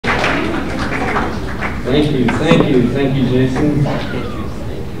Thank you, Jason.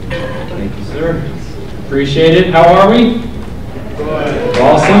 Thank you, sir. Appreciate it. How are we? Good.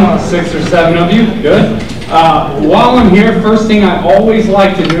 Awesome. 6 or 7 of you. Good. While I'm here, first thing I always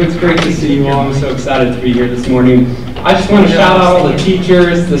like to do, it's great to see you all. I'm so excited to be here this morning. I just want to shout out all the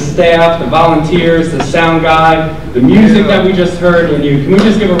teachers, the staff, the volunteers, the sound guy, the music that we just heard, and you. Can we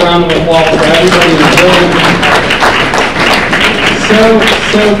just give a round of applause for everybody in the building?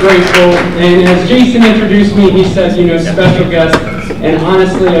 So grateful. And as Jason introduced me, he says, special guest. And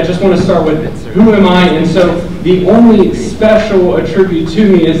honestly, I just want to start with, who am I? And so the only special attribute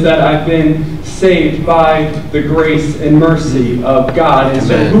to me is that I've been saved by the grace and mercy of God. And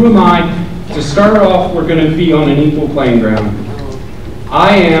so who am I? To start off, we're going to be on an equal playing ground.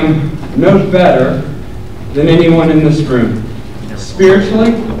 I am no better than anyone in this room.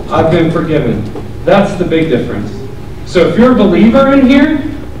 Spiritually, I've been forgiven. That's the big difference. So if you're a believer in here,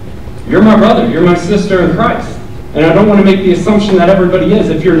 you're my brother, you're my sister in Christ. And I don't want to make the assumption that everybody is.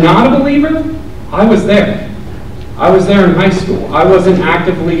 If you're not a believer, I was there. I was there in high school. I wasn't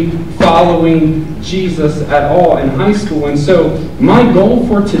actively following Jesus at all in high school. And so my goal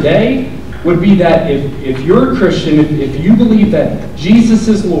for today would be that if you're a Christian, if you believe that Jesus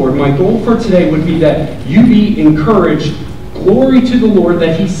is Lord, my goal for today would be that you be encouraged. Glory to the Lord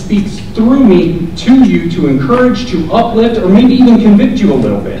that He speaks through me to you to encourage, to uplift, or maybe even convict you a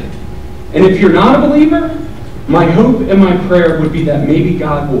little bit. And if you're not a believer, my hope and my prayer would be that maybe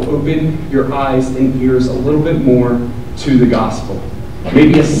God will open your eyes and ears a little bit more to the gospel.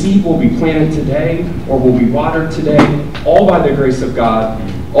 Maybe a seed will be planted today or will be watered today, all by the grace of God,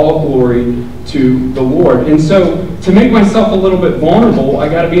 all glory to the Lord. And so to make myself a little bit vulnerable, I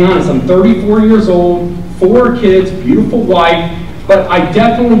got to be honest, I'm 34 years old, 4 kids, beautiful wife, but I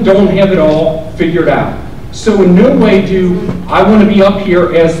definitely don't have it all figured out. So in no way do I want to be up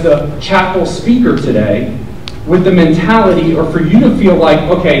here as the chapel speaker today with the mentality or for you to feel like,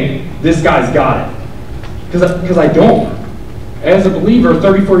 okay, this guy's got it. Because I don't. As a believer,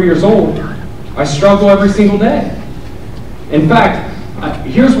 34 years old, I struggle every single day. In fact,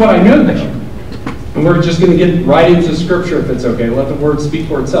 here's what I know though. And we're just going to get right into Scripture if it's okay. Let the Word speak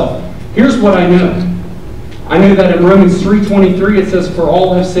for itself. Here's what I know. I know that in Romans 3:23 it says, for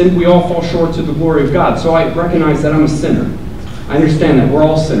all have sinned, we all fall short to the glory of God. So I recognize that I'm a sinner. I understand that. We're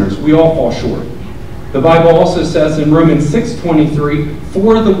all sinners. We all fall short. The Bible also says in Romans 6:23,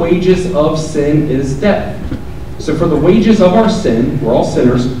 for the wages of sin is death. So for the wages of our sin, we're all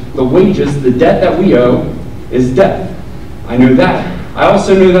sinners, the wages, the debt that we owe is death. I know that. I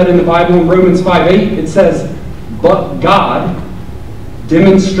also know that in the Bible in Romans 5:8 it says, but God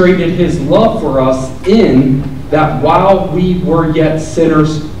demonstrated His love for us in that while we were yet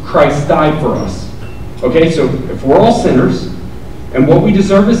sinners, Christ died for us. Okay, so if we're all sinners, and what we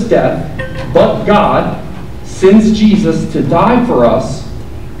deserve is death, but God sends Jesus to die for us,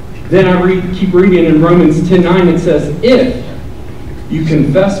 then I keep reading in Romans 10:9, it says, if you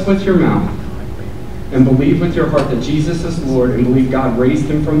confess with your mouth and believe with your heart that Jesus is Lord and believe God raised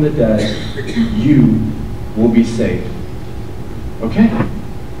Him from the dead, you will be saved. Okay?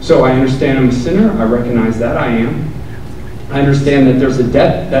 So I understand I'm a sinner. I recognize that I am. I understand that there's a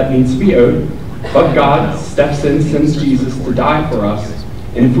debt that needs to be owed, but God steps in, sends Jesus to die for us.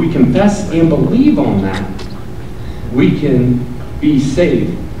 And if we confess and believe on that, we can be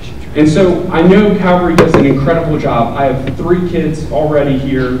saved. And so I know Calvary does an incredible job. I have 3 kids already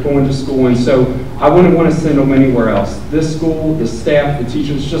here going to school, and so I wouldn't want to send them anywhere else. This school, the staff, the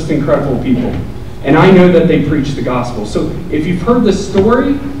teachers, just incredible people. And I know that they preach the gospel. So if you've heard this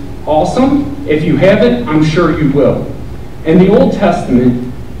story, awesome. If you haven't, I'm sure you will. In the Old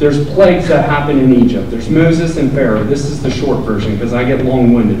Testament, there's plagues that happen in Egypt. There's Moses and Pharaoh. This is the short version because I get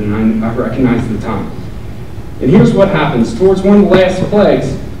long-winded and I recognize the time. And here's what happens. Towards one of the last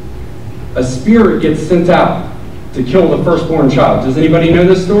plagues, a spirit gets sent out to kill the firstborn child. Does anybody know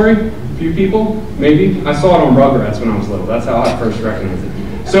this story? A few people? Maybe? I saw it on Rugrats when I was little. That's how I first recognized it.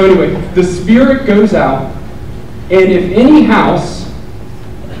 So anyway, the spirit goes out, and if any house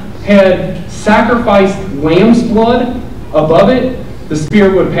had sacrificed lamb's blood above it, the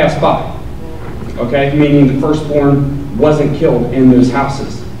spirit would pass by. Okay? Meaning the firstborn wasn't killed in those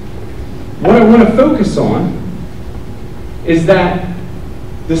houses. What I want to focus on is that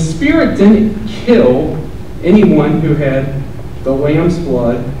the spirit didn't kill anyone who had the lamb's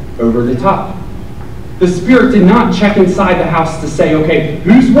blood over the top. The spirit did not check inside the house to say, okay,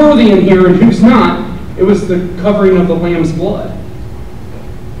 who's worthy in here and who's not. It was the covering of the lamb's blood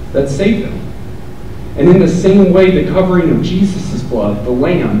that saved them. And in the same way, the covering of Jesus' blood, the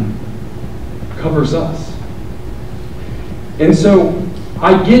lamb, covers us. And so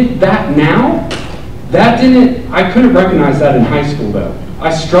I get that now, I couldn't recognize that in high school though.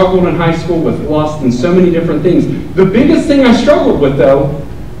 I struggled in high school with lust and so many different things. The biggest thing I struggled with though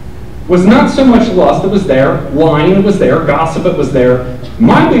was not so much lust, it was there, lying, it was there, gossip, it was there.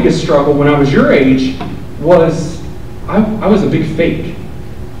 My biggest struggle when I was your age was I was a big fake.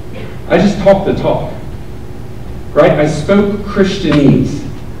 I just talked the talk, right? I spoke Christianese.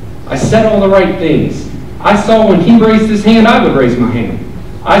 I said all the right things. I saw when he raised his hand, I would raise my hand.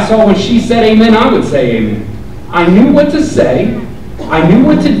 I saw when she said amen, I would say amen. I knew what to say, I knew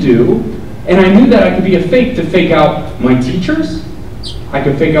what to do, and I knew that I could be a fake to fake out my teachers, I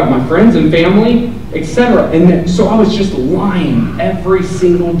could fake out my friends and family, etc. And so I was just lying every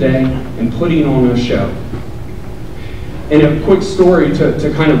single day and putting on a show. And a quick story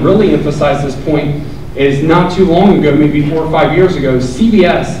to kind of really emphasize this point is not too long ago, maybe 4 or 5 years ago,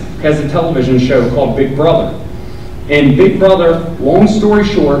 CBS has a television show called Big Brother. And Big Brother, long story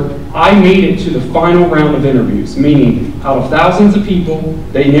short, I made it to the final round of interviews, meaning out of thousands of people,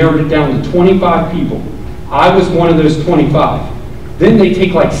 they narrowed it down to 25 people. I was one of those 25. Then they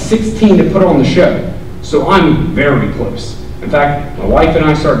take like 16 to put on the show. So I'm very close. In fact, my wife and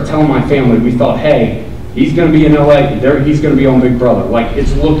I started telling my family, we thought, hey, he's going to be in LA, he's going to be on Big Brother. Like,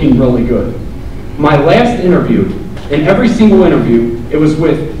 it's looking really good. My last interview, in every single interview, it was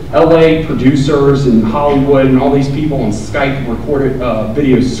with LA producers and Hollywood and all these people on Skype recorded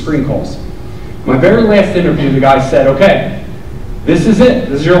videos, screen calls. My very last interview, the guy said, okay, this is it.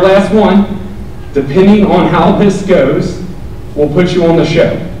 This is your last one. Depending on how this goes, we'll put you on the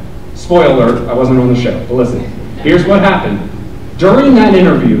show. Spoiler alert, I wasn't on the show, but listen, here's what happened. During that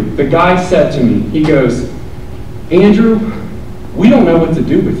interview, the guy said to me, he goes, Andrew, we don't know what to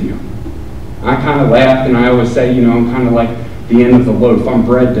do with you. I kind of laughed, and I always say, you know, I'm kind of like the end of the loaf. I'm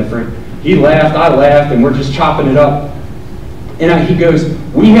bred different. He laughed, I laughed, and we're just chopping it up. And he goes,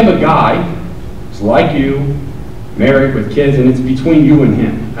 we have a guy who's like you, married with kids, and it's between you and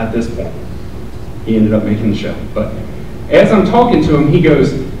him at this point. He ended up making the show. But as I'm talking to him, he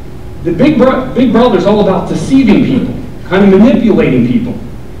goes, the Big Brother's all about deceiving people, kind of manipulating people.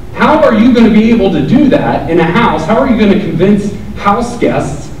 How are you going to be able to do that in a house? How are you going to convince house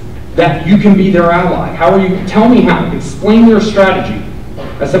guests that you can be their ally? How are you? Tell me how. Explain your strategy.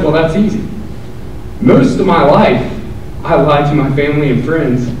 I said, well, that's easy. Most of my life, I lied to my family and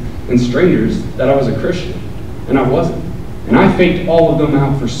friends and strangers that I was a Christian, and I wasn't. And I faked all of them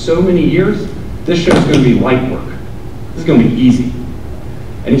out for so many years. This show's going to be light work. This is going to be easy.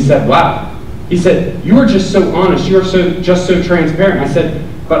 And he said, wow. He said, you are just so honest. You are just so transparent. I said,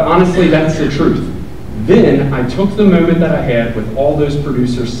 but honestly, that's the truth. Then I took the moment that I had with all those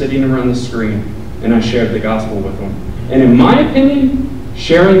producers sitting around the screen, and I shared the gospel with them. And in my opinion,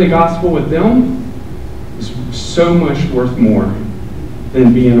 sharing the gospel with them is so much worth more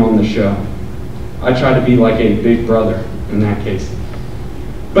than being on the show. I try to be like a big brother in that case.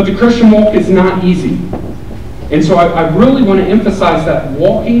 But the Christian walk is not easy. And so I really want to emphasize that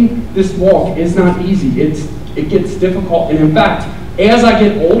walking this walk is not easy. It gets difficult. And in fact, as I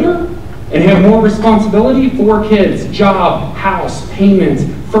get older and have more responsibility, 4 kids, job, house, payments,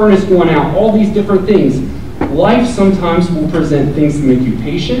 furnace going out, all these different things, life sometimes will present things to make you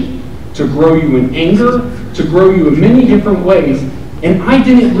patient, to grow you in anger, to grow you in many different ways. And I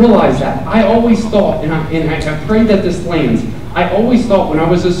didn't realize that. I always thought, and I pray that this lands, I always thought when I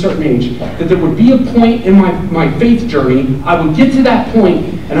was a certain age that there would be a point in my faith journey, I would get to that point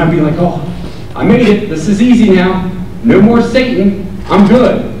and I'd be like, oh, I made it, this is easy now, no more Satan, I'm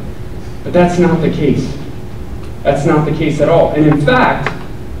good. But that's not the case. That's not the case at all. And in fact,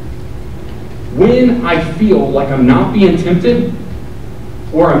 when I feel like I'm not being tempted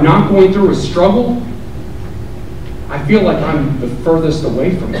or I'm not going through a struggle, I feel like I'm the furthest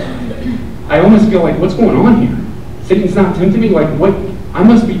away from it. I almost feel like, what's going on here? Satan's not tempting me, like what? I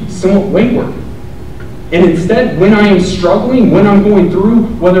must be somewhat wayward. And instead, when I am struggling, when I'm going through,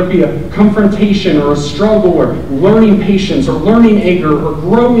 whether it be a confrontation or a struggle or learning patience or learning anger or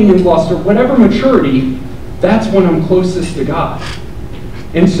growing in lust or whatever maturity, that's when I'm closest to God.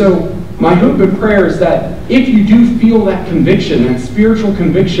 And so my hope and prayer is that if you do feel that conviction, that spiritual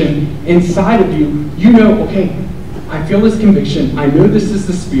conviction inside of you, you know, okay, I feel this conviction, I know this is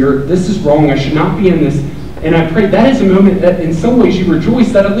the Spirit, this is wrong, I should not be in this. And I pray that is a moment that in some ways you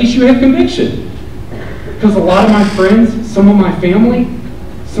rejoice that at least you have conviction. Because a lot of my friends, some of my family,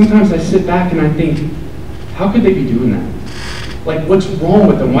 sometimes I sit back and I think, how could they be doing that? Like, what's wrong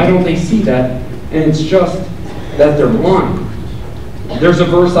with them? Why don't they see that? And it's just that they're blind. There's a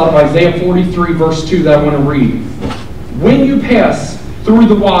verse out of Isaiah 43, verse 2 that I want to read. When you pass through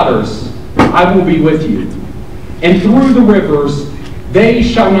the waters, I will be with you. And through the rivers, they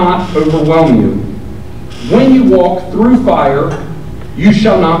shall not overwhelm you. When you walk through fire, you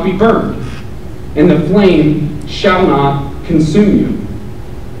shall not be burned, and the flame shall not consume you.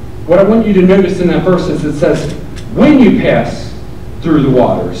 What I want you to notice in that verse is it says, when you pass through the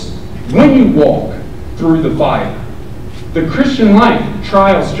waters, when you walk through the fire. The Christian life,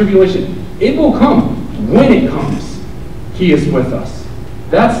 trials, tribulation, it will come. When it comes, He is with us.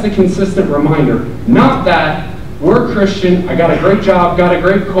 That's the consistent reminder. Not that we're Christian, I got a great job, got a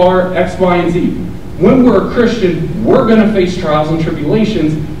great car, X, Y, and Z. When we're a Christian, we're going to face trials and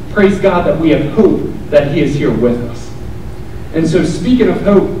tribulations. Praise God that we have hope that He is here with us. And so speaking of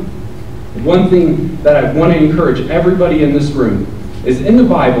hope, one thing that I want to encourage everybody in this room is in the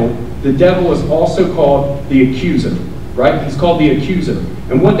Bible, the devil is also called the accuser, right? He's called the accuser.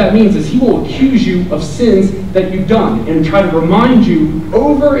 And what that means is he will accuse you of sins that you've done and try to remind you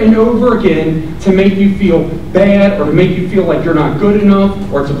over and over again to make you feel bad or to make you feel like you're not good enough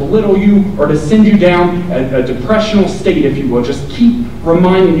or to belittle you or to send you down a depressional state, if you will. Just keep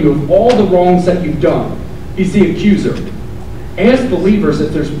reminding you of all the wrongs that you've done. He's the accuser. As believers,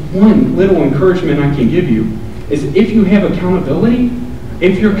 if there's one little encouragement I can give you, is if you have accountability,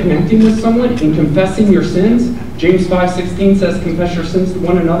 if you're connecting with someone and confessing your sins, James 5:16 says, confess your sins to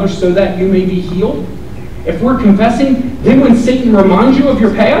one another so that you may be healed. If we're confessing, then when Satan reminds you of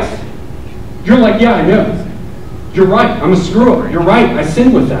your past, you're like, yeah, I know. You're right, I'm a screw-up. You're right, I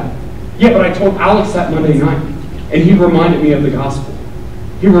sinned with that. Yeah, but I told Alex that Monday night, and he reminded me of the gospel.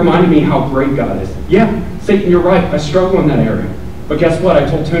 He reminded me how great God is. Yeah, Satan, you're right, I struggle in that area. But guess what? I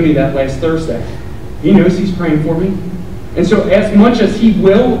told Tony that last Thursday. He knows he's praying for me. And so as much as he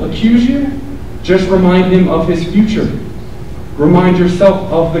will accuse you, just remind him of his future. Remind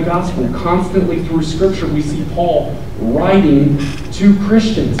yourself of the gospel. Constantly through Scripture, we see Paul writing to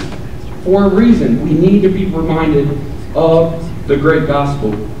Christians for a reason. We need to be reminded of the great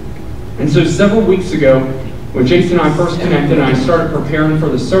gospel. And so several weeks ago, when Jason and I first connected and I started preparing for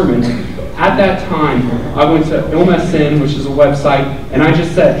the sermon, at that time, I went to MSN, which is a website, and I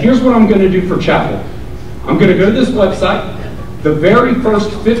just said, here's what I'm going to do for chapel. I'm going to go to this website. The very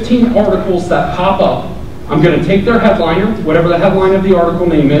first 15 articles that pop up, I'm going to take their headliner, whatever the headline of the article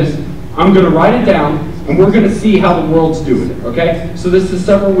name is, I'm going to write it down, and we're going to see how the world's doing it, okay? So this is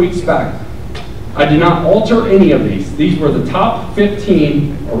several weeks back. I did not alter any of these. These were the top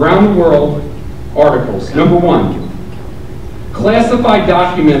 15 around the world articles. Number 1, classified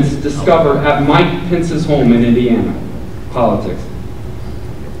documents discovered at Mike Pence's home in Indiana. Politics.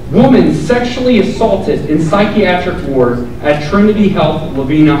 Woman sexually assaulted in psychiatric ward at Trinity Health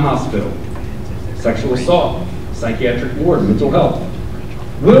Lavina Hospital. Sexual assault, psychiatric ward, mental health.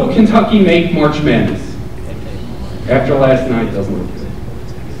 Will Kentucky make March Madness? After last night, doesn't look good.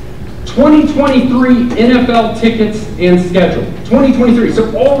 2023 NFL tickets and schedule. 2023,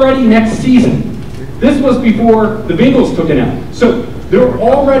 so already next season. This was before the Bengals took it out. So they're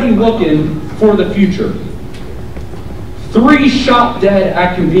already looking for the future. 3 shot dead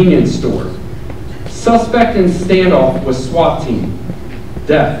at convenience store. Suspect in standoff with SWAT team.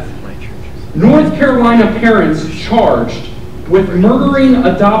 Death. North Carolina parents charged with murdering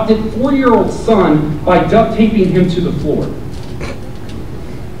adopted 4-year-old son by duct taping him to the floor.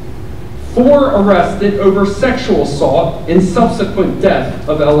 4 arrested over sexual assault and subsequent death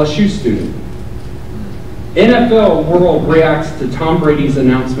of LSU student. NFL world reacts to Tom Brady's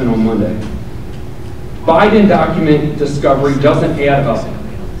announcement on Monday. Biden document discovery doesn't add up.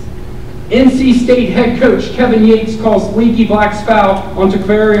 NC State head coach Kevin Yates calls Leaky Black's foul on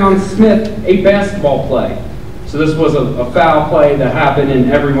Taquarion Smith a basketball play. So this was a foul play that happened and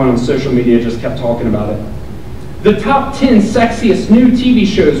everyone on social media just kept talking about it. The top 10 sexiest new TV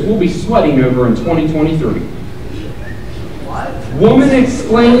shows we'll be sweating over in 2023. Woman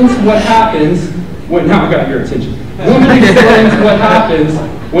explains what happens when, now I got your attention. Woman explains what happens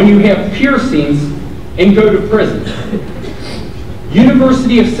when you have piercings and go to prison.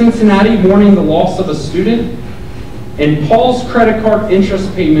 University of Cincinnati mourning the loss of a student, and Paul's credit card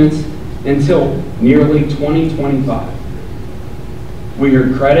interest payments until nearly 2025. We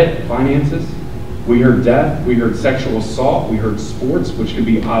heard credit, finances, we heard death, we heard sexual assault, we heard sports, which could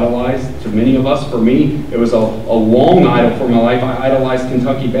be idolized to many of us. For me, it was a long idol for my life. I idolized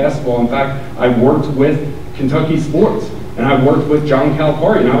Kentucky basketball. In fact, I worked with Kentucky sports. And I worked with John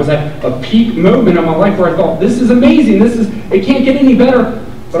Calipari, and I was at a peak moment of my life where I thought, this is amazing, it can't get any better,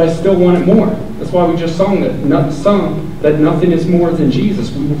 but I still wanted more. That's why we just sung that nothing is more than Jesus.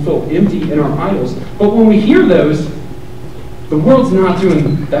 We will feel empty in our idols. But when we hear those, the world's not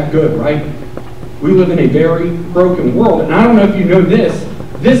doing that good, right? We live in a very broken world, and I don't know if you know this,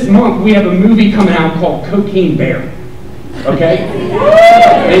 this month we have a movie coming out called Cocaine Bear, okay?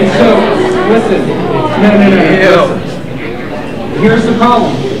 And so, listen, No. Listen. Here's the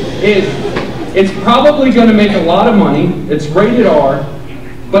problem. It's probably going to make a lot of money. It's rated R.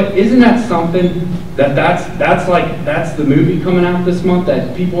 But isn't that something that's the movie coming out this month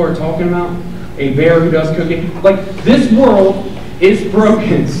that people are talking about? A bear who does cooking. Like, this world is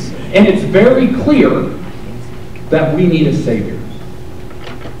broken. And it's very clear that we need a Savior.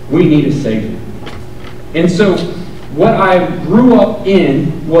 We need a Savior. And so what I grew up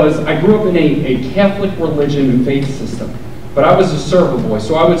in was, I grew up in a Catholic religion and faith system. But I was a server boy,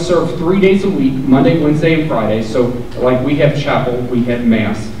 so I would serve 3 days a week, Monday, Wednesday, and Friday. So like we have chapel, we have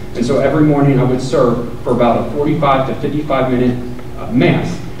Mass. And so every morning I would serve for about a 45 to 55 minute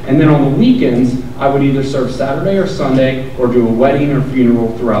Mass. And then on the weekends, I would either serve Saturday or Sunday or do a wedding or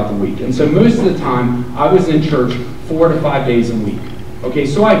funeral throughout the week. And so most of the time, I was in church 4 to 5 days a week. Okay,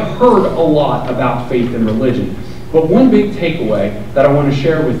 so I heard a lot about faith and religion. But one big takeaway that I want to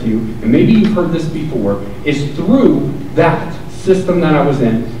share with you, and maybe you've heard this before, is through that system that I was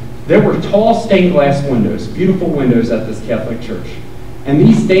in, there were tall stained glass windows, beautiful windows at this Catholic church. And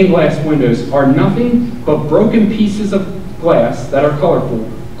these stained glass windows are nothing but broken pieces of glass that are colorful,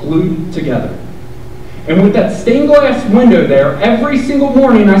 glued together. And with that stained glass window there, every single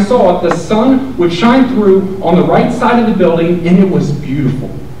morning I saw it, the sun would shine through on the right side of the building, and it was beautiful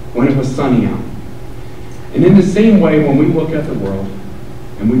when it was sunny out. And in the same way, when we look at the world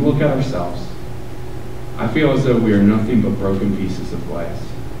and we look at ourselves, I feel as though we are nothing but broken pieces of glass.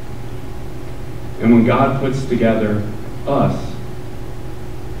 And when God puts together us,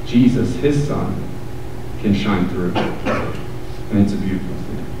 Jesus, his Son, can shine through. And it's a beautiful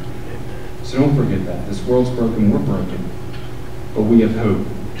thing. So don't forget that. This world's broken, we're broken. But we have hope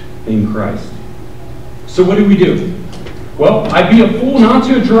in Christ. So what do? Well, I'd be a fool not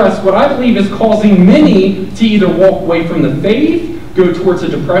to address what I believe is causing many to either walk away from the faith, go towards a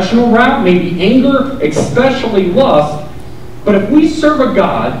depressional route, maybe anger, especially lust. But if we serve a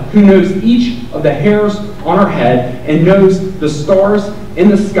God who knows each of the hairs on our head and knows the stars in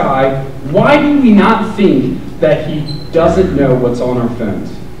the sky, why do we not think that he doesn't know what's on our phones?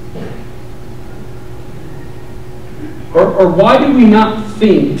 Or why do we not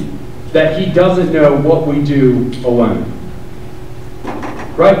think that he doesn't know what we do alone?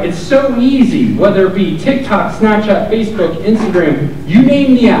 Right? It's so easy, whether it be TikTok, Snapchat, Facebook, Instagram, you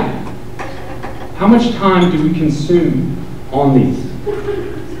name the app. How much time do we consume on these?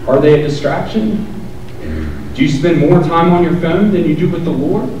 Are they a distraction? Do you spend more time on your phone than you do with the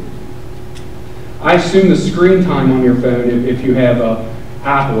Lord? I assume the screen time on your phone, if you have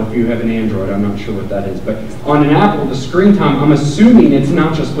Apple, if you have an Android, I'm not sure what that is, but on an Apple, the screen time, I'm assuming it's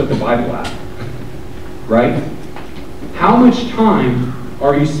not just with the Bible app, right? How much time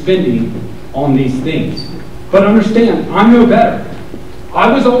are you spending on these things? But understand, I'm no better.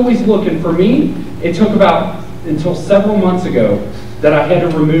 I was always looking. For me, it took about until several months ago that I had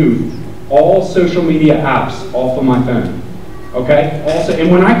to remove all social media apps off of my phone. Okay? Also,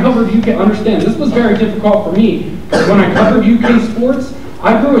 and when I covered UK, understand, this was very difficult for me, because when I covered UK sports,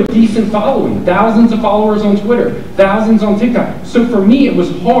 I grew a decent following, thousands of followers on Twitter, thousands on TikTok. So for me, it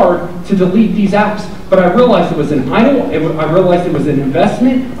was hard to delete these apps, but I realized it was an idol, I realized it was an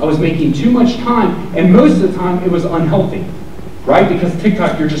investment, I was making too much time, and most of the time, it was unhealthy, right? Because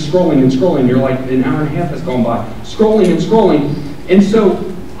TikTok, you're just scrolling and scrolling, you're like, an hour and a half has gone by, scrolling and scrolling, and so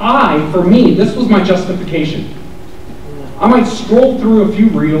for me, this was my justification. I might scroll through a few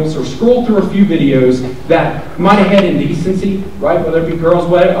reels or scroll through a few videos that might have had indecency, right? Whether it be girls'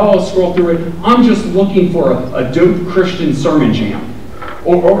 wedding, I'll scroll through it. I'm just looking for a dope Christian sermon jam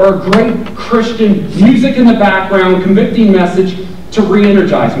or a great Christian music in the background, convicting message to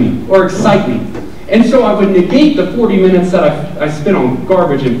re-energize me or excite me. And so I would negate the 40 minutes that I spent on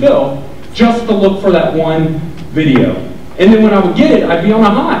garbage and filth just to look for that one video. And then when I would get it, I'd be on a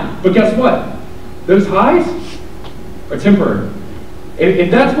high. But guess what? Those highs are temporary.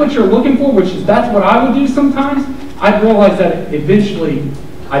 If that's what you're looking for, that's what I would do sometimes, I'd realize that eventually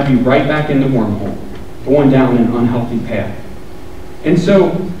I'd be right back in the wormhole, going down an unhealthy path. And so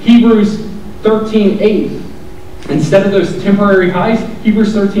Hebrews 13:8, instead of those temporary highs,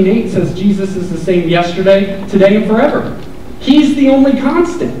 Hebrews 13:8 says Jesus is the same yesterday, today, and forever. He's the only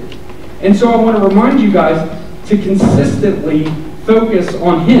constant. And so I want to remind you guys to consistently focus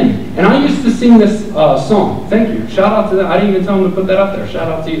on him. And I used to sing this song. Thank you. Shout out to them. I didn't even tell them to put that up there.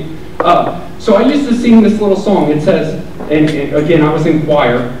 Shout out to you. So I used to sing this little song. It says, and again, I was in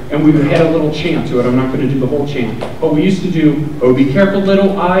choir, and we had a little chant to it. I'm not going to do the whole chant. But we used to do, oh, be careful,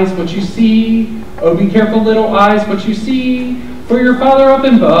 little eyes, what you see. Oh, be careful, little eyes, what you see. For your Father up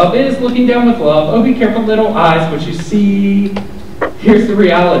above is looking down with love. Oh, be careful, little eyes, what you see. Here's the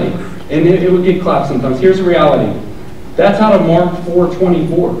reality. And it would get clapped sometimes. Here's the reality. That's out of Mark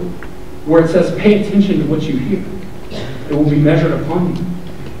 4:24, where it says, pay attention to what you hear. It will be measured upon you.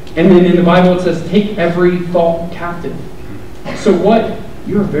 And then in the Bible it says, take every thought captive. So what?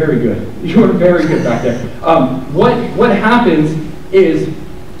 You're very good. You're very good back there. What happens is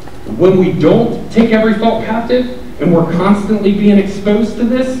when we don't take every thought captive and we're constantly being exposed to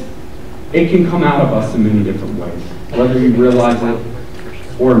this, it can come out of us in many different ways, whether you realize it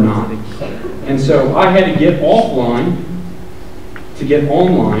or not. And so I had to get offline to get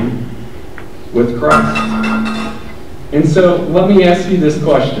online with Christ. And so let me ask you this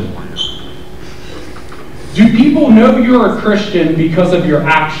question. Do people know you're a Christian because of your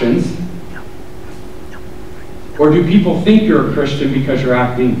actions? Or do people think you're a Christian because you're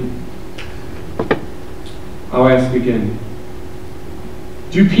acting? I'll ask again.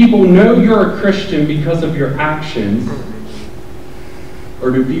 Do people know you're a Christian because of your actions?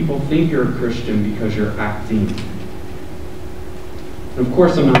 Or do people think you're a Christian because you're acting? And of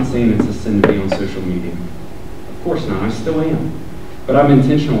course, I'm not saying it's a sin to be on social media. Of course not. I still am. But I'm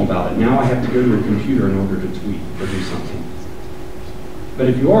intentional about it. Now I have to go to a computer in order to tweet or do something. But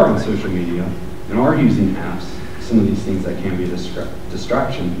if you are on social media and are using apps, some of these things that can be a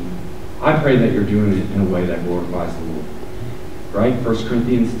distraction, I pray that you're doing it in a way that glorifies the Lord. Right? 1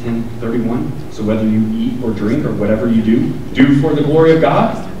 Corinthians 10:31. So whether you eat or drink or whatever you do for the glory of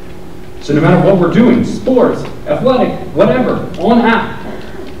God. So no matter what we're doing, sports, athletic, whatever, on app,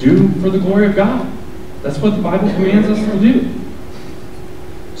 do for the glory of God. That's what the Bible commands us to do.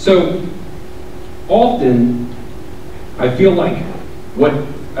 So often, I feel like what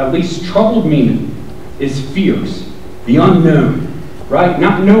at least troubled me is fears, the unknown, right?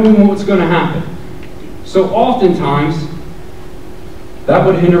 Not knowing what's going to happen. So oftentimes, that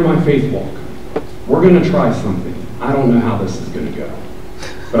would hinder my faith walk. We're going to try something. I don't know how this is going to go.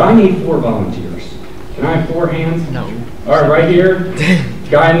 But I need 4 volunteers. Can I have 4 hands? No. All right, right here.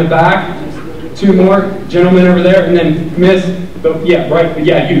 Guy in the back. 2 more. Gentlemen over there. And then Miss. Yeah, right.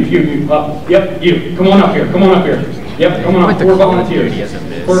 Yeah, you. Yep, you. Come on up here. Come on up here. Yep, come on up. 4 volunteers.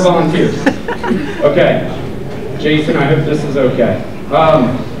 4 volunteers. Okay. Jason, I hope this is okay.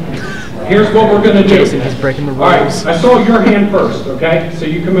 Here's what we're going to do. Jason is breaking the rules. All right, I saw your hand first, okay? So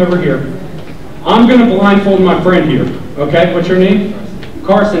you come over here. I'm going to blindfold my friend here, okay? What's your name?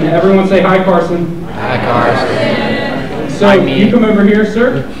 Carson. Everyone say hi, Carson. Hi, Carson. So you come over here,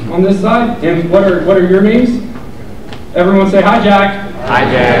 sir, on this side. And what are your names? Everyone say hi, Jack. Hi,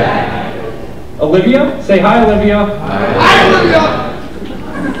 Jack. Olivia? Say hi, Olivia. Hi, Olivia.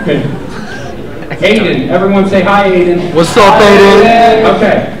 Okay. Aiden. Everyone say hi, Aiden. What's up, Aiden?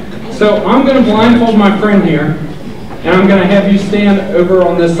 Okay. So I'm going to blindfold my friend here, and I'm going to have you stand over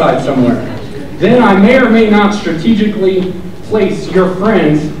on this side somewhere. Then I may or may not strategically place your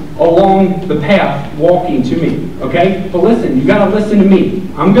friends along the path walking to me, okay? But listen, you got to listen to me.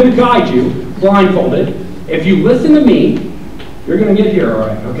 I'm going to guide you, blindfolded. If you listen to me, you're going to get here all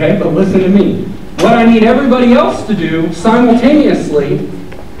right, okay? But listen to me. What I need everybody else to do simultaneously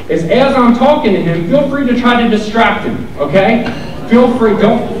is as I'm talking to him, feel free to try to distract him, okay? Feel free,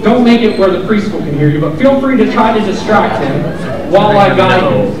 don't make it where the preschool can hear you, but feel free to try to distract him while I guide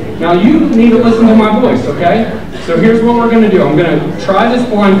him. Now you need to listen to my voice, okay? So here's what we're going to do. I'm going to try this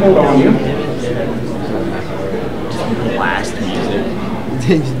blindfold on you. Blast music.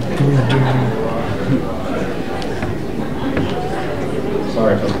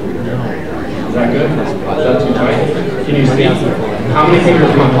 Sorry if I'm Is that good? Is that too tight? Can you see? How many fingers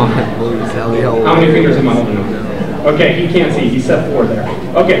am I holding? How many fingers am I holding up? Okay, he can't see. He said 4 there.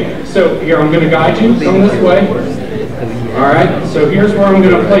 Okay, so here I'm going to guide you. Come this way. All right, so here's where I'm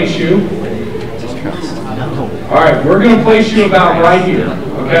going to place you. All right, we're going to place you about right here.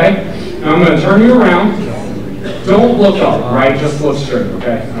 Okay? Now I'm going to turn you around. Don't look up, right? Just look straight,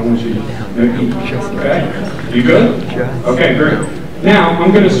 okay? I want you to okay? You good? Okay, great. Now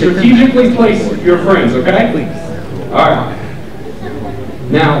I'm going to strategically place your friends, okay? All right.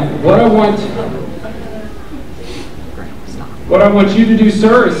 Now, what I want you to do,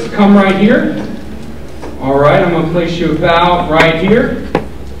 sir, is come right here. All right, I'm going to place you about right here.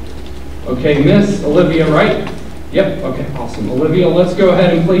 Okay, Miss Olivia, right? Yep, okay, awesome. Olivia, let's go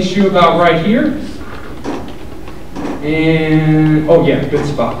ahead and place you about right here. And, oh yeah, good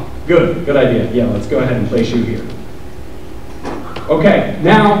spot. Good idea. Yeah, let's go ahead and place you here. Okay,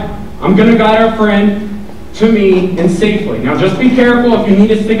 now I'm going to guide our friend to me and safely. Now just be careful. If you need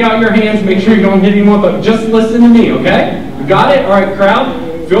to stick out your hands, make sure you don't hit anyone, but just listen to me, okay? You got it? All right, crowd,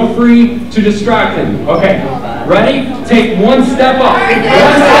 feel free to distract him. Okay, ready? Take 1 step up. 1 step.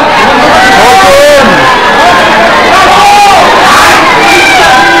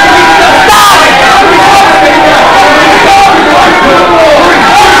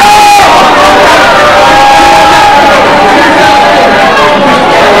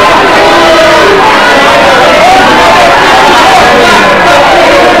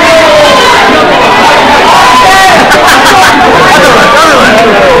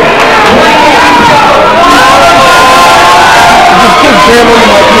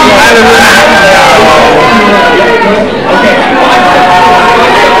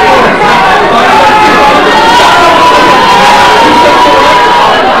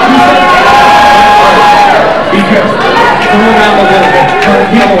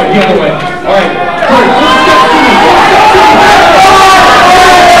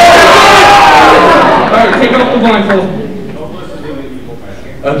 blindfold.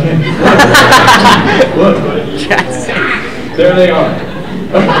 Okay. Look. There they are.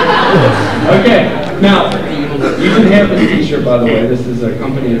 Okay. Now, you can have this t-shirt, by the way. This is a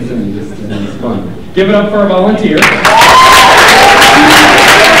company that's in this. It's fun. Give it up for a volunteer.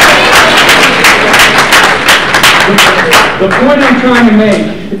 The point I'm trying to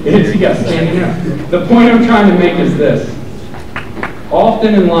make is, yes, standing up. The point I'm trying to make is this.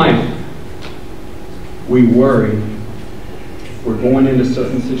 Often in life, we worry. We're going into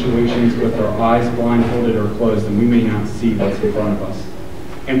certain situations with our eyes blindfolded or closed, and we may not see what's in front of us.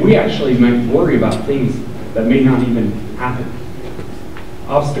 And we actually might worry about things that may not even happen.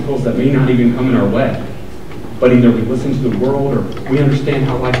 Obstacles that may not even come in our way. But either we listen to the world or we understand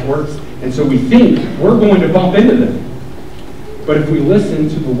how life works, and so we think we're going to bump into them. But if we listen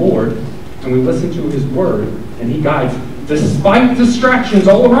to the Lord, and we listen to His Word, and He guides, despite distractions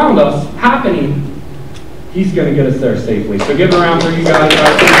all around us happening, He's going to get us there safely. So give it a round for you guys.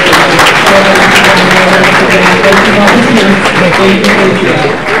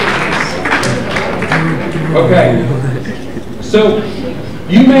 Okay. So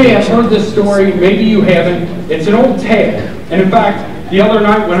you may have heard this story, maybe you haven't. It's an old tale. And in fact, the other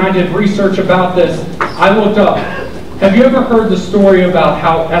night when I did research about this, I looked up, have you ever heard the story about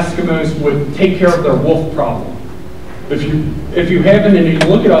how Eskimos would take care of their wolf problem? If you haven't and you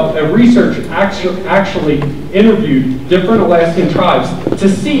look it up, a researcher actually interviewed different Alaskan tribes to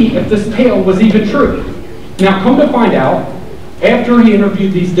see if this tale was even true. Now, come to find out, after he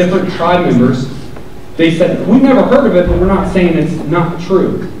interviewed these different tribe members, they said, we've never heard of it, but we're not saying it's not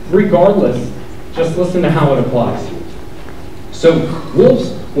true. Regardless, just listen to how it applies. So,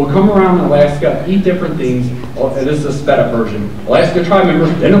 wolves will come around Alaska, eat different things. This is a sped up version. Alaska tribe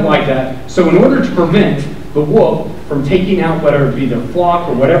members didn't like that. So in order to prevent the wolf from taking out whether it be their flock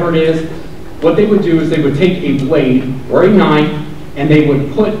or whatever it is, what they would do is they would take a blade or a knife and they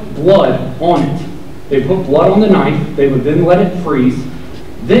would put blood on it. They put blood on the knife, they would then let it freeze,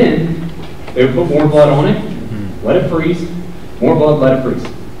 then they would put more blood on it, let it freeze, more blood, let it freeze.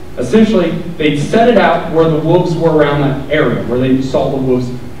 Essentially, they'd set it out where the wolves were around that area, where they saw the wolves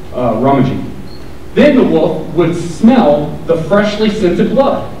rummaging. Then the wolf would smell the freshly scented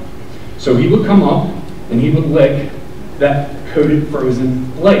blood. So he would come up and he would lick that coated frozen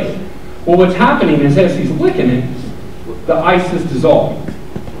blade. Well, what's happening is as he's licking it, the ice is dissolving.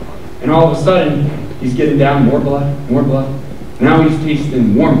 And all of a sudden, he's getting down more blood, more blood. Now he's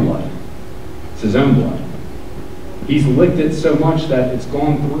tasting warm blood. It's his own blood. He's licked it so much that it's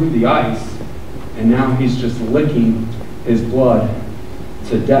gone through the ice, and now he's just licking his blood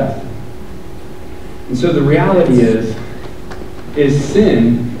to death. And so the reality is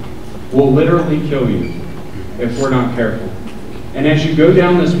sin will literally kill you if we're not careful. And as you go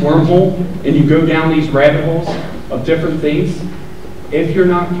down this wormhole and you go down these rabbit holes of different things, if you're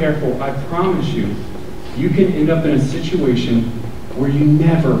not careful, I promise you, you can end up in a situation where you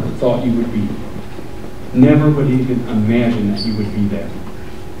never thought you would be. Never would even imagine that you would be there.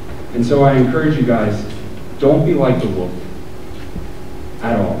 And so I encourage you guys, don't be like the wolf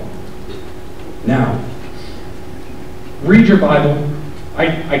at all. Now, read your Bible.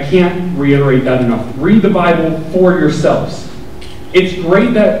 I can't reiterate that enough. Read the Bible for yourselves. It's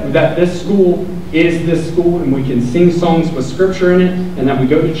great that this school is this school and we can sing songs with scripture in it and that we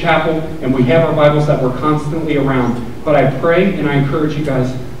go to chapel and we have our Bibles that we're constantly around. But I pray and I encourage you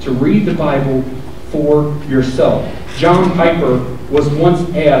guys to read the Bible for yourself. John Piper was once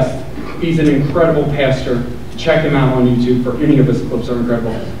asked, he's an incredible pastor, check him out on YouTube for any of his clips are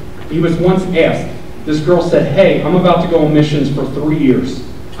incredible. He was once asked, this girl said, hey, I'm about to go on missions for 3 years.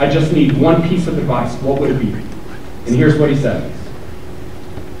 I just need one piece of advice. What would it be? And here's what he said.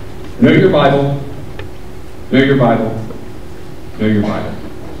 Know your Bible, know your Bible, know your Bible.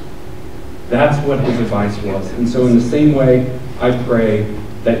 That's what his advice was. And so in the same way, I pray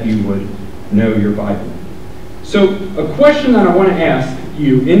that you would know your Bible. So a question that I want to ask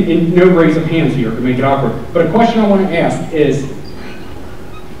you, in no raise of hands here to make it awkward, but a question I want to ask is,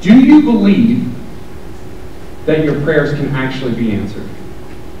 do you believe that your prayers can actually be answered?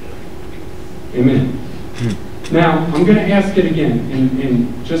 Amen. Now, I'm going to ask it again,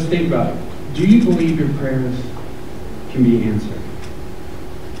 and just think about it. Do you believe your prayers can be answered?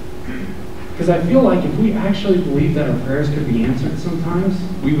 Because I feel like if we actually believe that our prayers could be answered sometimes,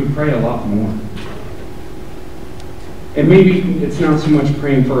 we would pray a lot more. And maybe it's not so much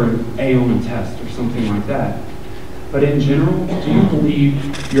praying for an A on a test or something like that. But in general, do you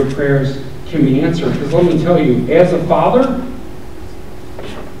believe your prayers can be answered? Because let me tell you, as a father,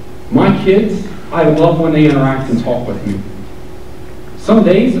 my kids, I love when they interact and talk with me. some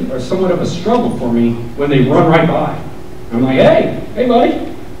days are somewhat of a struggle for me when they run right by. I'm like, hey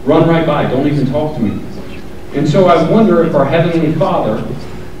buddy, run right by, don't even talk to me. And so I wonder if our Heavenly Father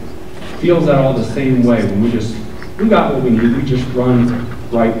feels that all the same way when we got what we need, we just run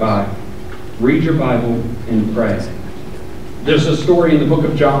right by. Read your Bible and pray. There's a story in the book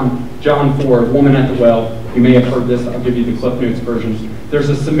of John 4, a woman at the well. You may have heard this. I'll give you the Cliff Notes version. There's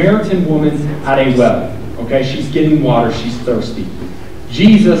a Samaritan woman at a well. Okay, she's getting water. She's thirsty.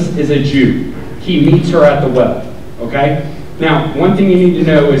 Jesus is a Jew. He meets her at the well. Okay? Now, one thing you need to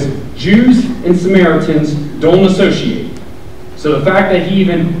know is Jews and Samaritans don't associate. So the fact that he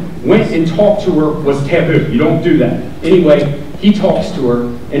even went and talked to her was taboo. You don't do that. Anyway, he talks to her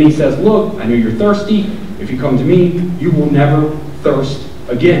and he says, look, I know you're thirsty. If you come to me, you will never thirst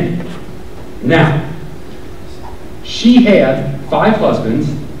again. Now, she had 5 husbands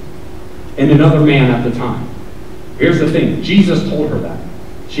and another man at the time. Here's the thing. Jesus told her that.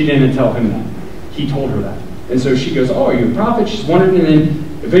 She didn't tell him that. He told her that. And so she goes, oh, are you a prophet? She's wondering, and then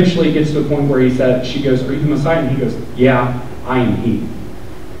eventually it gets to the point where she goes, are you the Messiah? And he goes, yeah, I am he.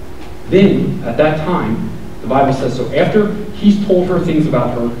 Then, at that time, the Bible says, so after he's told her things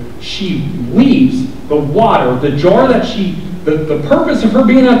about her, she leaves the water, the jar that the purpose of her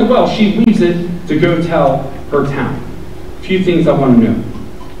being at the well, she leaves it to go tell her town. A few things I want to know.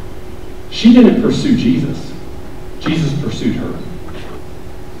 She didn't pursue Jesus. Jesus pursued her.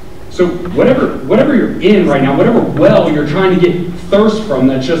 So whatever you're in right now, whatever well you're trying to get thirst from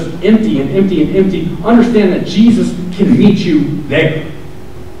that's just empty and empty and empty, understand that Jesus can meet you there.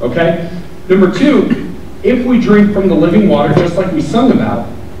 Okay? Number 2, if we drink from the living water, just like we sung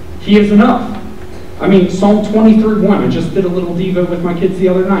about, he is enough. I mean, Psalm 23:1, I just did a little devo with my kids the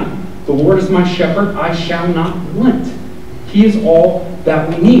other night. The Lord is my shepherd, I shall not want. He is all that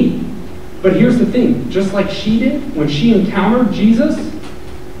we need. But here's the thing, just like she did, when she encountered Jesus,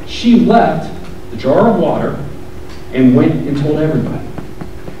 she left the jar of water and went and told everybody.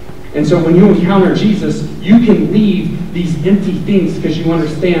 And so when you encounter Jesus, you can leave these empty things because you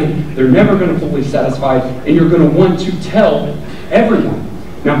understand they're never going to fully satisfy, and you're going to want to tell everyone.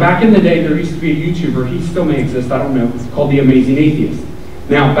 Now, back in the day, there used to be a YouTuber, he still may exist, I don't know, called The Amazing Atheist.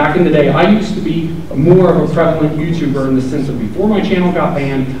 Now, back in the day, I used to be more of a prevalent YouTuber in the sense of before my channel got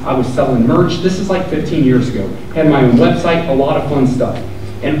banned, I was selling merch. This is like 15 years ago. Had my own website, a lot of fun stuff.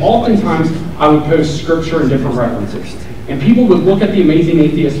 And oftentimes, I would post scripture and different references. And people would look at the Amazing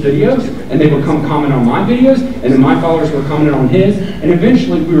Atheist videos, and they would come comment on my videos, and then my followers would comment on his, and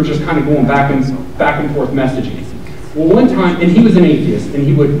eventually we were just kind of going back and forth messaging. Well, one time, and he was an atheist, and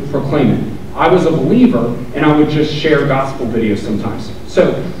he would proclaim it. I was a believer, and I would just share gospel videos sometimes.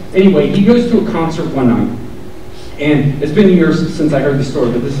 So, anyway, he goes to a concert one night, and it's been years since I heard the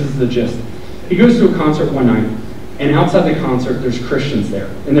story, but this is the gist. He goes to a concert one night, and outside the concert, there's Christians there,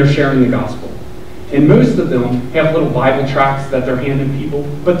 and they're sharing the gospel. And most of them have little Bible tracts that they're handing people,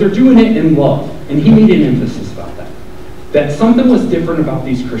 but they're doing it in love. And he made an emphasis about that. That something was different about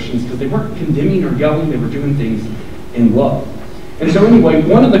these Christians because they weren't condemning or yelling, they were doing things in love. And so anyway,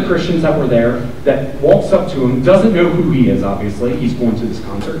 one of the Christians that were there that walks up to him, doesn't know who he is, obviously. He's going to this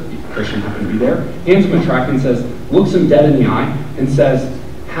concert. The Christian happened to be there. Hands him a tract and says, looks him dead in the eye and says,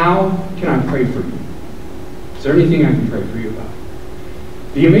 how can I pray for you? Is there anything I can pray for you about?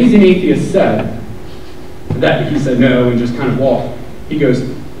 The Amazing Atheist said, that he said no and just kind of walked. He goes,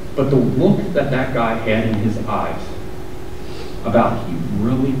 but the look that guy had in his eyes about he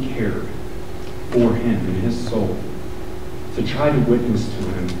really cared for him and his soul to try to witness to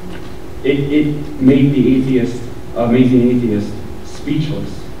him, it made the Amazing Atheist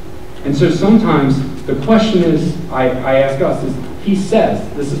speechless. And so sometimes the question is, I ask us, is he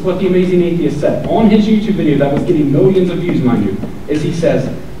says, this is what the Amazing Atheist said on his YouTube video that was getting millions of views, mind you, is he says,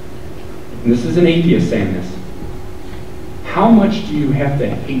 and this is an atheist saying this, how much do you have to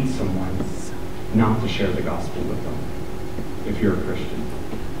hate someone not to share the gospel with them if you're a Christian?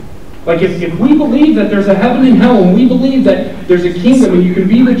 Like if we believe that there's a heaven and hell, and we believe that there's a kingdom and you can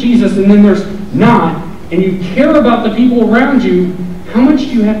be with Jesus and then there's not, and you care about the people around you, how much do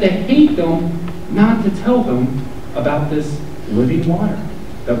you have to hate them not to tell them about this living water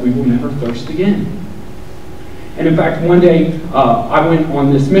that we will never thirst again? And in fact, one day, I went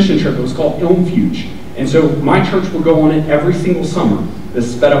on this mission trip. It was called Ilmfuge. And so my church would go on it every single summer,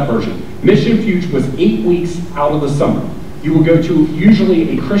 this sped up version. Mission Fuge was 8 weeks out of the summer. You would go to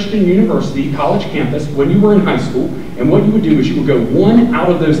usually a Christian university, college campus, when you were in high school. And what you would do is you would go 1 out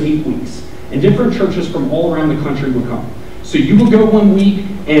of those 8 weeks. And different churches from all around the country would come. So you would go 1 week,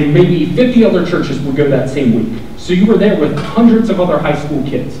 and maybe 50 other churches would go that same week. So you were there with hundreds of other high school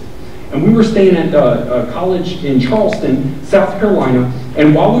kids. And we were staying at a college in Charleston, South Carolina,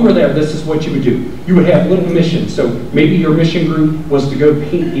 and while we were there, this is what you would do. You would have little missions. So maybe your mission group was to go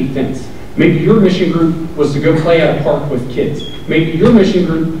paint a fence. Maybe your mission group was to go play at a park with kids. Maybe your mission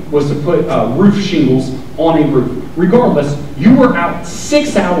group was to put roof shingles on a roof. Regardless, you were out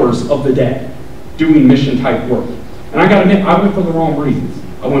 6 hours of the day doing mission type work. And I gotta admit, I went for the wrong reasons.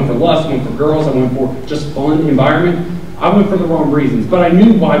 I went for lust, I went for girls, I went for just fun environment. I went for the wrong reasons, but I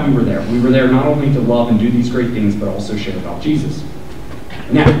knew why we were there. We were there not only to love and do these great things, but also share about Jesus.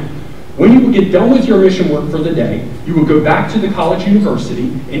 Now, when you would get done with your mission work for the day, you would go back to the college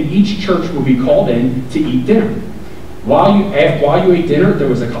university, and each church would be called in to eat dinner. While you ate dinner, there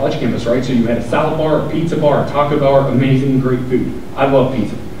was a college campus, right? So you had a salad bar, a pizza bar, a taco bar, amazing, great food. I love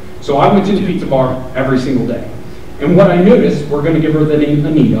pizza. So I went to the pizza bar every single day. And what I noticed, we're going to give her the name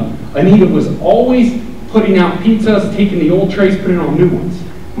Anita. Anita was always putting out pizzas, taking the old trays, putting on new ones.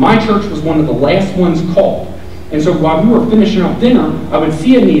 My church was one of the last ones called. And so while we were finishing up dinner, I would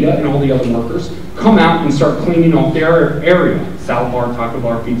see Anita and all the other workers come out and start cleaning off their area. Salad bar, taco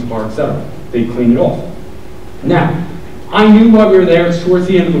bar, pizza bar, etc. They'd clean it off. Now, I knew while we were there, it's towards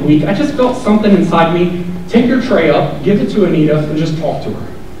the end of the week, I just felt something inside me. Take your tray up, give it to Anita, and just talk to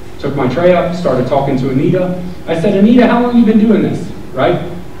her. Took my tray up, started talking to Anita. I said, Anita, how long have you been doing this, right?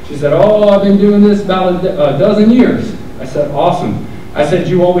 She said, oh, I've been doing this about a dozen years. I said, awesome. I said,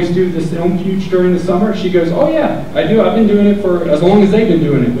 you always do this Elm Huge during the summer? She goes, oh yeah, I do. I've been doing it for as long as they've been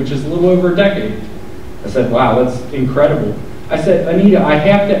doing it, which is a little over a decade. I said, wow, that's incredible. I said, Anita, I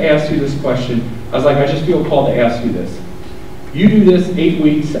have to ask you this question. I was like, I just feel called to ask you this. You do this 8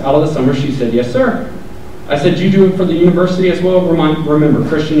 weeks out of the summer? She said, yes, sir. I said, you do it for the university as well? Remember,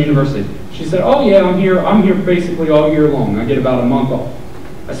 Christian University. She said, oh yeah, I'm here basically all year long. I get about a month off.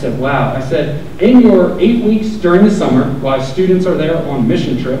 I said, wow. I said, in your 8 weeks during the summer, while students are there on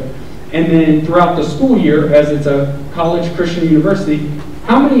mission trip, and then throughout the school year, as it's a college Christian university,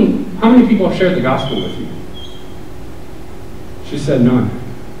 how many people have shared the gospel with you? She said, none.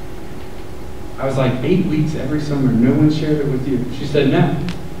 I was like, 8 weeks every summer, no one shared it with you? She said, no.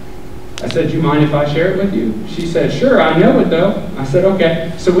 I said, do you mind if I share it with you? She said, sure, I know it though. I said,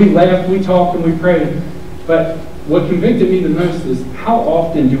 okay. So we laughed, we talked, and we prayed. But what convicted me the most is how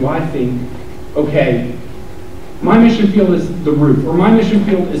often do I think, okay, my mission field is the roof, or my mission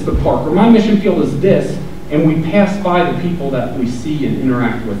field is the park, or my mission field is this, and we pass by the people that we see and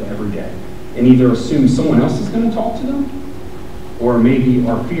interact with every day, and either assume someone else is going to talk to them, or maybe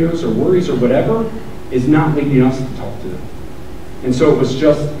our fears or worries or whatever is not leading us to talk to them. And so it was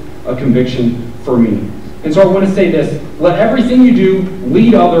just a conviction for me. And so I want to say this, let everything you do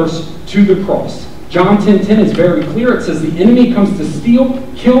lead others to the cross. John 10:10 is very clear. It says the enemy comes to steal,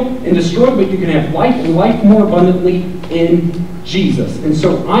 kill, and destroy, but you can have life and life more abundantly in Jesus. And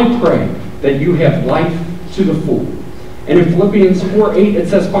so I pray that you have life to the full. And in Philippians 4:8 it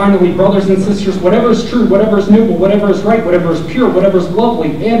says, finally, brothers and sisters, whatever is true, whatever is noble, whatever is right, whatever is pure, whatever is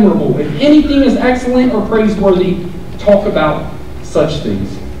lovely, admirable, if anything is excellent or praiseworthy, talk about such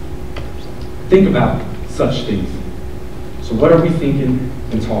things. Think about such things. So what are we thinking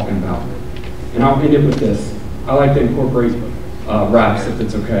and talking about? And I'll end it with this. I like to incorporate raps, if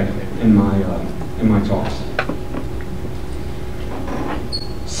it's okay, in my talks.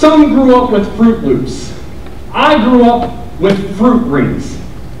 Some grew up with Fruit Loops. I grew up with Fruit Rings.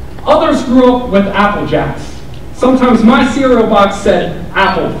 Others grew up with Apple Jacks. Sometimes my cereal box said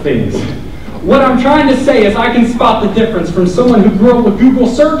Apple Things. What I'm trying to say is I can spot the difference from someone who grew up with Google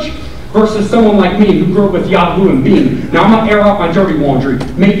Search versus someone like me who grew up with Yahoo and Bing. Now I'm going to air out my dirty laundry,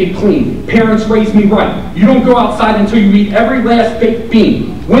 make it clean. Parents raised me right. You don't go outside until you eat every last baked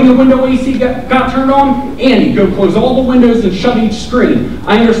bean. When the window AC got turned on, Andy, go close all the windows and shut each screen.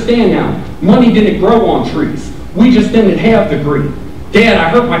 I understand now. Money didn't grow on trees. We just didn't have the greed. Dad, I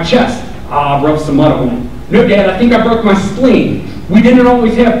hurt my chest. Rub some mud on it. No, Dad, I think I broke my spleen. We didn't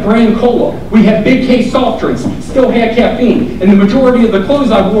always have brand cola. We had big case soft drinks, still had caffeine, and the majority of the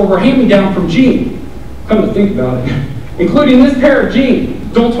clothes I wore were hand-me-down from Gene. Come to think about it. Including this pair of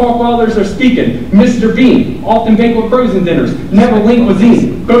jeans. Don't talk while others are speaking. Mr. Bean. Often banquet frozen dinners. Never lean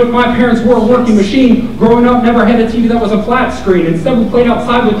cuisine. Both my parents wore a working machine. Growing up, never had a TV that was a flat screen. Instead, we played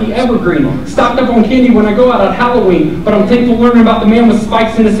outside with the evergreen. Stocked up on candy when I go out on Halloween. But I'm thankful learning about the man with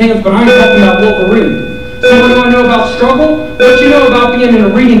spikes in his hands, but I ain't talking about Wolverine. So what do I know about struggle? What you know about being in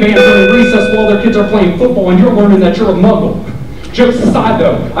a reading band during recess while their kids are playing football and you're learning that you're a muggle? Jokes aside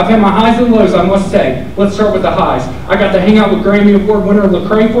though, I've had my highs and lows, I must say. Let's start with the highs. I got to hang out with Grammy Award winner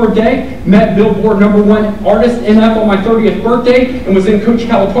Lecrae for a day, met Billboard #1 artist NF on my 30th birthday, and was in Coach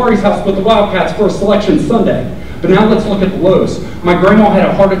Calipari's house with the Wildcats for a selection Sunday. But now let's look at the lows. My grandma had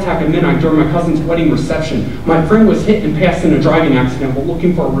a heart attack at midnight during my cousin's wedding reception. My friend was hit and passed in a driving accident while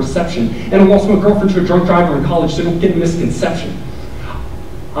looking for a reception. And I lost my girlfriend to a drunk driver in college, so don't get a misconception.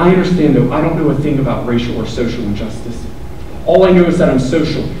 I understand, though, I don't know a thing about racial or social injustice. All I know is that I'm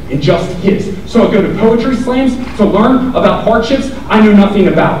social and just his. So I go to poetry slams to learn about hardships I know nothing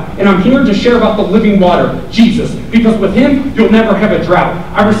about. And I'm here to share about the living water, Jesus, because with him, you'll never have a drought.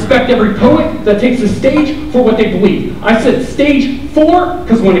 I respect every poet that takes the stage for what they believe. I said stage 4,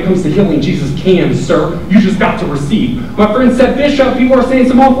 because when it comes to healing, Jesus can, sir. You just got to receive. My friend said, Bishop, people are saying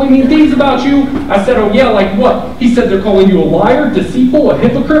some awfully mean things about you. I said, oh yeah, like what? He said they're calling you a liar, deceitful, a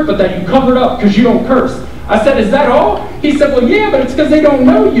hypocrite, but that you covered up because you don't curse. I said, is that all? He said, well, yeah, but it's because they don't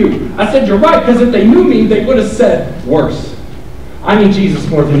know you. I said, you're right, because if they knew me, they would have said worse. I need Jesus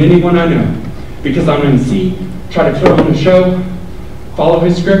more than anyone I know, because I'm an MC, try to put on a show, follow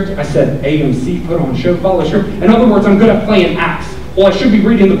his script. I said, AMC, put on a show, follow his script. In other words, I'm good at playing acts. Well, I should be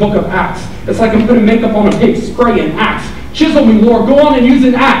reading the book of Acts. It's like I'm putting makeup on a pig, spraying Acts. Chisel me, Lord, go on and use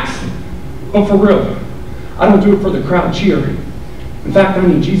an axe. But for real, I don't do it for the crowd cheer. In fact, I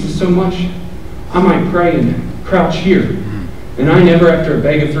need Jesus so much, I might pray and crouch here, and I never after a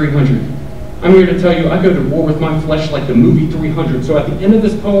bag of 300. I'm here to tell you I go to war with my flesh like the movie 300. So at the end of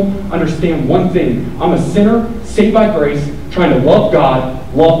this poem, understand one thing. I'm a sinner, saved by grace, trying to love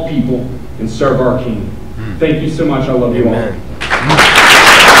God, love people, and serve our King. Thank you so much. I love you all.